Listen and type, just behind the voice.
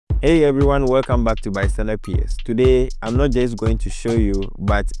Hey everyone, welcome back to Bystander PS. Today, I'm not just going to show you,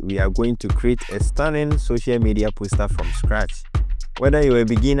 but we are going to create a stunning social media poster from scratch. Whether you're a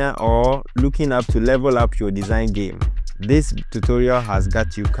beginner or looking up to level up your design game, this tutorial has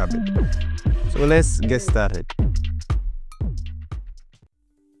got you covered. So let's get started.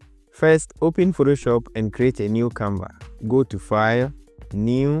 First, open Photoshop and create a new Canva. Go to File,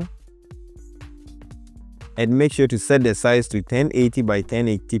 New, and make sure to set the size to 1080 by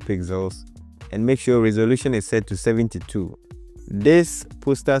 1080 pixels and make sure resolution is set to 72. This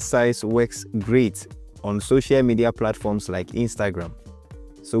poster size works great on social media platforms like Instagram.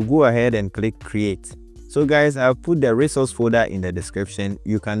 So go ahead and click Create. So guys, I'll put the resource folder in the description.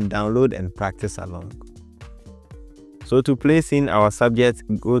 You can download and practice along. So to place in our subject,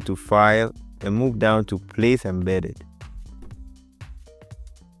 go to File and move down to Place Embedded.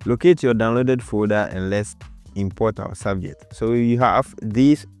 Locate your downloaded folder and let's import our subject. So you have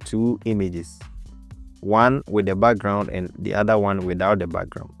these two images, one with the background and the other one without the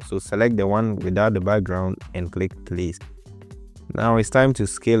background. So select the one without the background and click Place. Now it's time to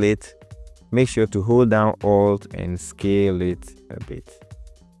scale it. Make sure to hold down Alt and scale it a bit.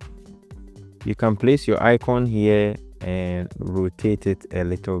 You can place your icon here and rotate it a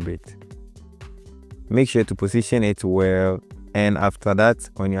little bit. Make sure to position it well, and after that,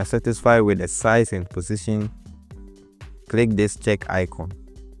 when you are satisfied with the size and position, click this check icon.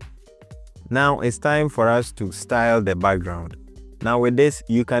 Now it's time for us to style the background. Now with this,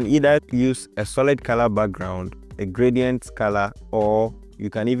 you can either use a solid color background, a gradient color, or you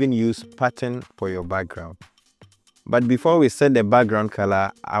can even use pattern for your background. But before we set the background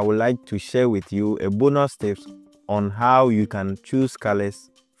color, I would like to share with you a bonus tips on how you can choose colors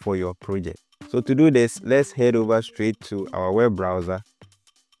for your project. So to do this, let's head over straight to our web browser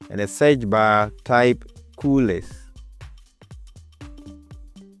and the search bar type coolest.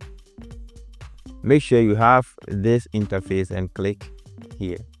 Make sure you have this interface and click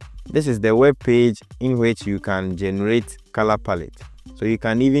here. This is the web page in which you can generate color palette. So you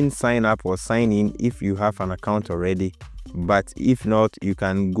can even sign up or sign in if you have an account already, but if not, you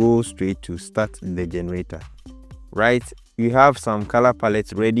can go straight to start the generator. Right, you have some color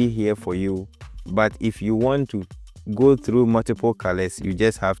palettes ready here for you, but if you want to go through multiple colors, you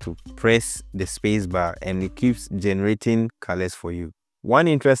just have to press the space bar and it keeps generating colors for you. One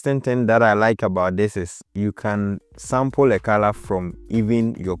interesting thing that I like about this is you can sample a color from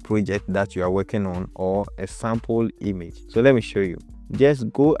even your project that you are working on or a sample image. So let me show you.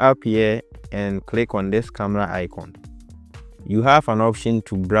 Just go up here and click on this camera icon. You have an option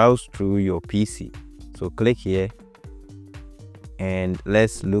to browse through your PC. So click here and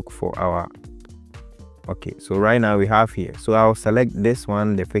let's look for our, okay, so right now we have here. So I'll select this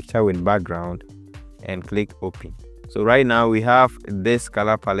one, the picture with background, and click open. So right now we have this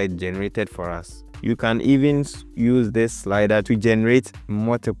color palette generated for us. You can even use this slider to generate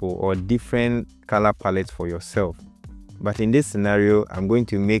multiple or different color palettes for yourself. But in this scenario, I'm going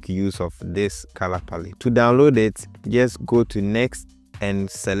to make use of this color palette. To download it, just go to next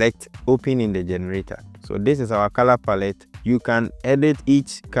and select open in the generator. So this is our color palette. You can edit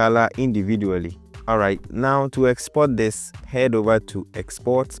each color individually. Alright, now to export this, head over to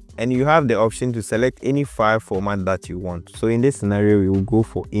export and you have the option to select any file format that you want. So in this scenario, we will go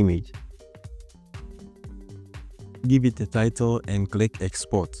for image. Give it a title and click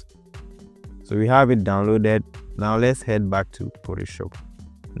export. So we have it downloaded. Now let's head back to Photoshop.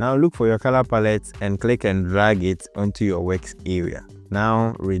 Now look for your color palette and click and drag it onto your works area.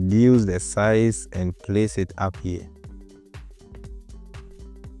 Now reduce the size and place it up here.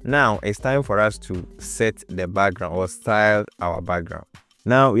 Now it's time for us to set the background or style our background.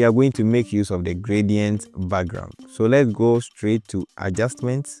 Now we are going to make use of the gradient background. So let's go straight to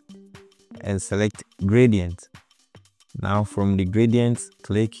adjustments and select gradient. Now from the gradients,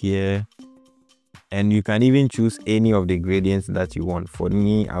 click here and you can even choose any of the gradients that you want. For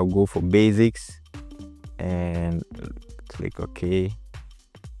me, I'll go for basics and click OK.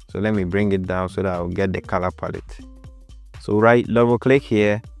 So let me bring it down so that I'll get the color palette. So double click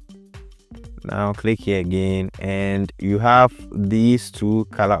here. Now click here again and you have these two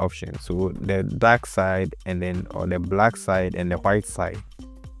color options. So the dark side and then or the black side and the white side.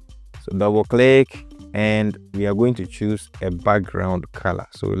 So double click and we are going to choose a background color.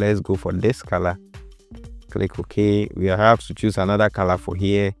 So let's go for this color. Click OK. We have to choose another color for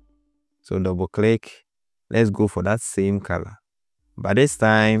here. So double click. Let's go for that same color. But this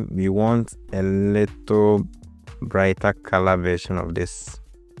time we want a little brighter color version of this.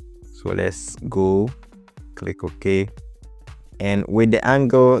 So let's go, click OK. And with the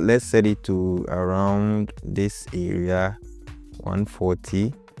angle, let's set it to around this area,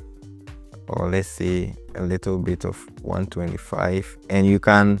 140. or let's say a little bit of 125, and you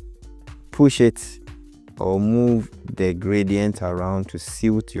can push it or move the gradient around to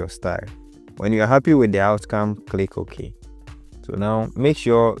suit your style. When you're happy with the outcome, click OK. So now make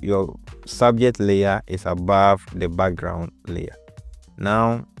sure your subject layer is above the background layer.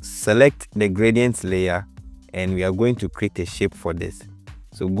 Now select the gradient layer, and we are going to create a shape for this.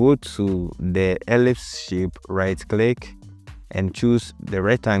 So go to the ellipse shape, right click, and choose the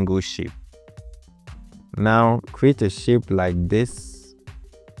rectangle shape. Now create a shape like this,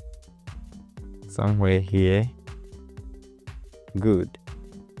 somewhere here. Good.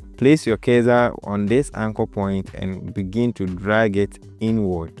 Place your cursor on this anchor point and begin to drag it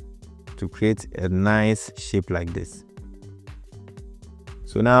inward to create a nice shape like this.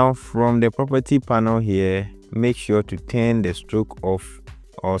 So now from the property panel here, make sure to turn the stroke off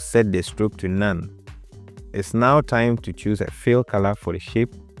or set the stroke to none. It's now time to choose a fill color for the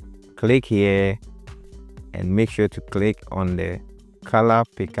shape. Click here and make sure to click on the color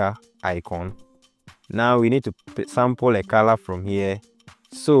picker icon. Now we need to sample a color from here.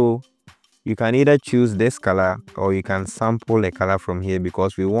 So you can either choose this color or you can sample a color from here,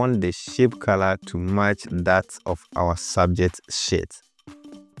 because we want the shape color to match that of our subject sheet.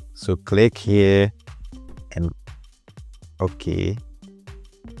 So click here and OK.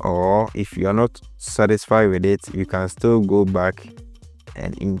 Or if you are not satisfied with it, you can still go back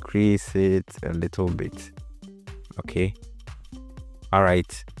and increase it a little bit. Okay. All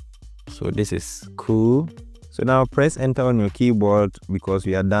right. So this is cool. So now press enter on your keyboard, because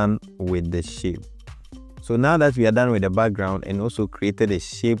we are done with the shape. So now that we are done with the background and also created a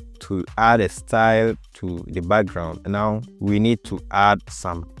shape to add a style to the background, now we need to add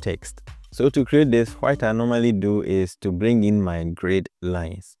some text. So to create this, what I normally do is to bring in my grid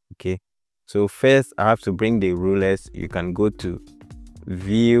lines. Okay. So first I have to bring the rulers. You can go to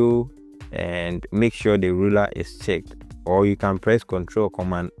view and make sure the ruler is checked, or you can press Ctrl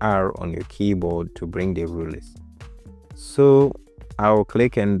Command R on your keyboard to bring the rulers. So I'll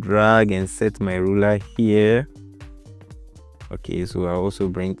click and drag and set my ruler here. Okay, so I'll also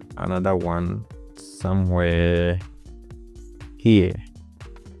bring another one somewhere here.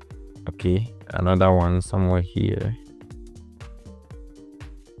 Okay, another one somewhere here.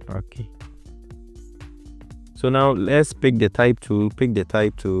 Okay. So now let's pick the type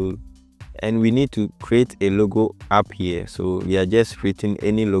tool, and we need to create a logo up here. So we are just creating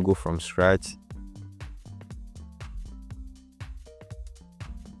any logo from scratch.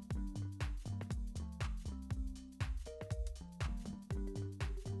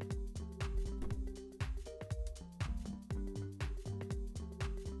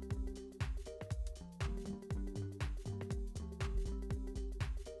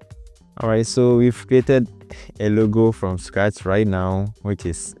 All right, so we've created a logo from scratch right now, which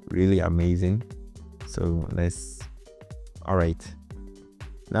is really amazing. So all right,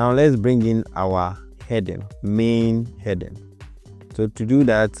 now let's bring in our heading, main heading. So to do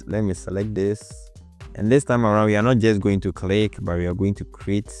that, let me select this, and this time around we are not just going to click, but we are going to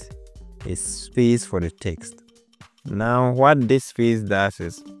create a space for the text. Now what this space does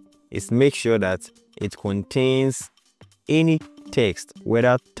is make sure that it contains any text,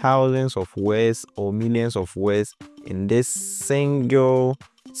 whether thousands of words or millions of words, in this single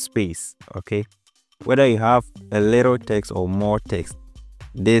space. Okay, whether you have a little text or more text,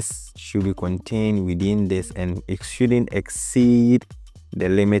 this should be contained within this, and it shouldn't exceed the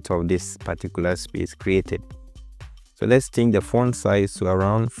limit of this particular space created. So let's change the font size to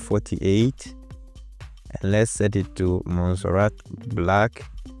around 48, and let's set it to Montserrat Black.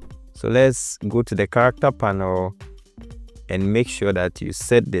 So let's go to the character panel and make sure that you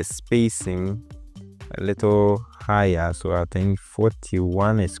set the spacing a little higher. So I think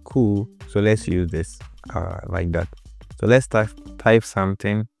 41 is cool. So let's use this like that. So let's type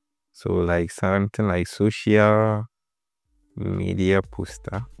something. So like something like social media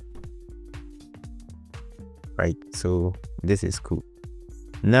poster. Right. So this is cool.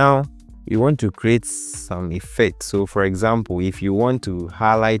 Now we want to create some effect. So for example, if you want to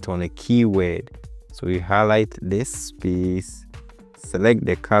highlight on a keyword, so you highlight this space, select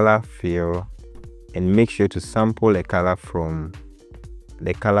the color fill, and make sure to sample a color from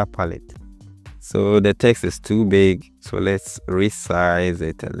the color palette. So the text is too big, so let's resize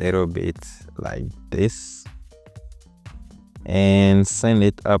it a little bit like this and send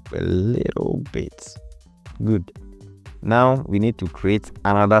it up a little bit. Good. Now we need to create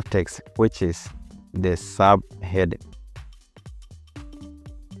another text, which is the subheading.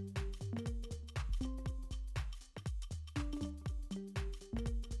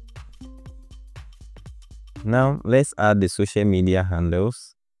 Now let's add the social media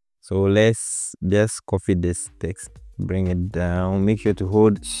handles. So let's just copy this text, bring it down. Make sure to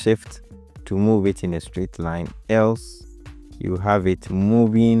hold shift to move it in a straight line, else you have it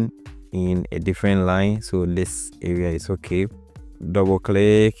moving in a different line. So this area is okay. Double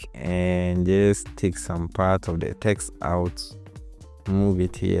click and just take some part of the text out, move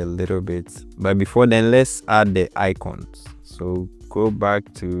it here a little bit. But before then, let's add the icons. So go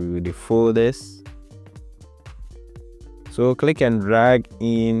back to the folders. So click and drag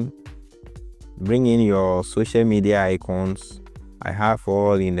in, bring in your social media icons. I have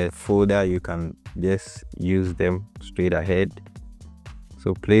all in the folder. You can just use them straight ahead.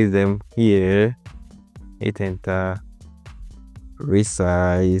 So place them here, hit enter,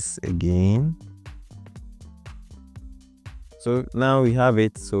 resize again. So now we have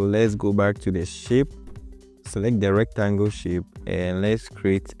it. So let's go back to the shape, select the rectangle shape, and let's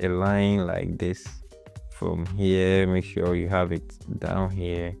create a line like this. From here, make sure you have it down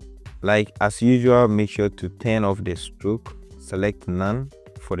here. Like as usual, make sure to turn off the stroke, select none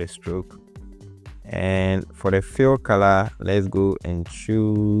for the stroke. And for the fill color, let's go and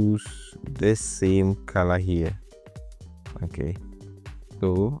choose this same color here. Okay,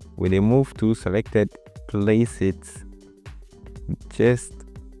 so with the move tool selected, place it just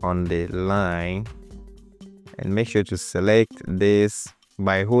on the line, and make sure to select this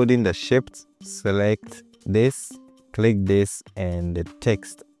by holding the shift, select this, click this and the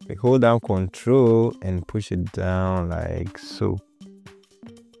text. We hold down Control and push it down like so.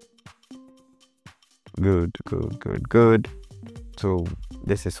 Good. So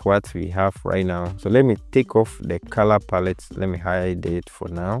this is what we have right now. So let me take off the color palette. Let me hide it for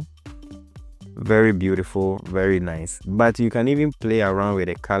now. Very beautiful, very nice. But you can even play around with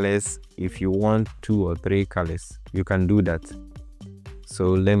the colors. If you want 2 or 3 colors, you can do that. So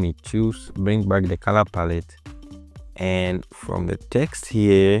let me choose, bring back the color palette, and from the text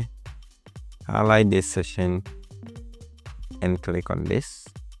here, highlight this section and click on this.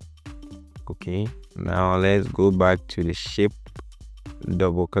 Okay, now let's go back to the shape,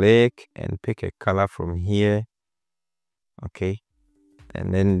 double click and pick a color from here. Okay,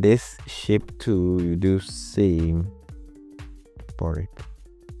 and then this shape too, you do same for it.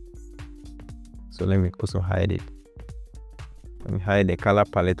 So let me also hide it. Let me hide the color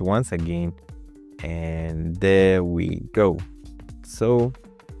palette once again, and there we go. So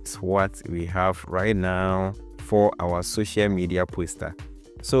it's what we have right now for our social media poster.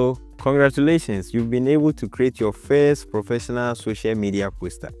 So congratulations, you've been able to create your first professional social media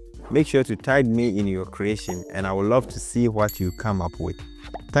poster. Make sure to tag me in your creation, and I would love to see what you come up with.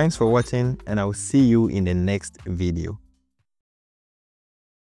 Thanks for watching, and I will see you in the next video.